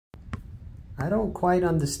I don't quite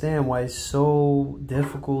understand why it's so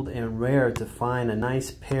difficult and rare to find a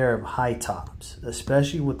nice pair of high tops,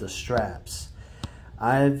 especially with the straps.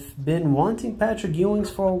 I've been wanting Patrick Ewings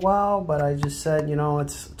for a while, but I just said, you know,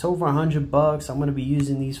 it's over $100. I'm going to be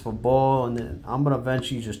using these for ball, and then I'm going to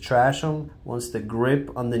eventually just trash them once the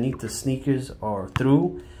grip underneath the sneakers are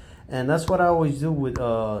through. And that's what I always do with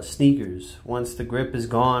sneakers. Once the grip is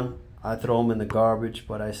gone, I throw them in the garbage.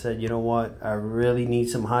 But I said, you know what, I really need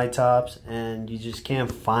some high tops, and you just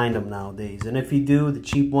can't find them nowadays. And if you do, the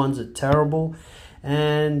cheap ones are terrible.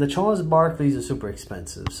 And the Charles Barkley's are super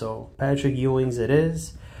expensive. So Patrick Ewings it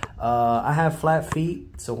is. I have flat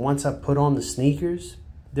feet, so once I put on the sneakers,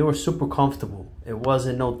 they were super comfortable. It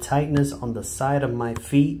wasn't no tightness on the side of my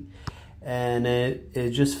feet, and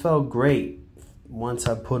it just felt great once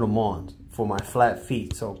I put them on for my flat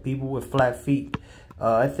feet. So people with flat feet,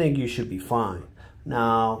 I think you should be fine.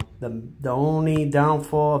 Now, the only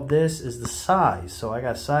downfall of this is the size. So I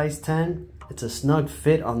got size 10. It's a snug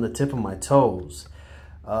fit on the tip of my toes.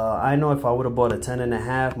 I know if I would have bought a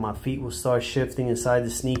 10.5, my feet will start shifting inside the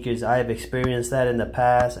sneakers. I have experienced that in the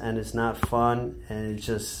past, and it's not fun, and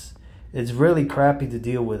it's really crappy to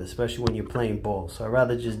deal with, especially when you're playing ball. So I'd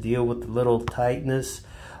rather just deal with the little tightness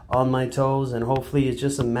on my toes, and hopefully it's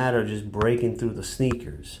just a matter of just breaking through the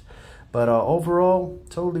sneakers. But overall,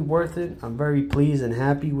 totally worth it. I'm very pleased and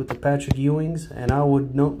happy with the Patrick Ewings, and I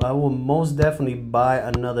will most definitely buy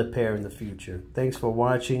another pair in the future. Thanks for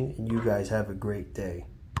watching, and you guys have a great day.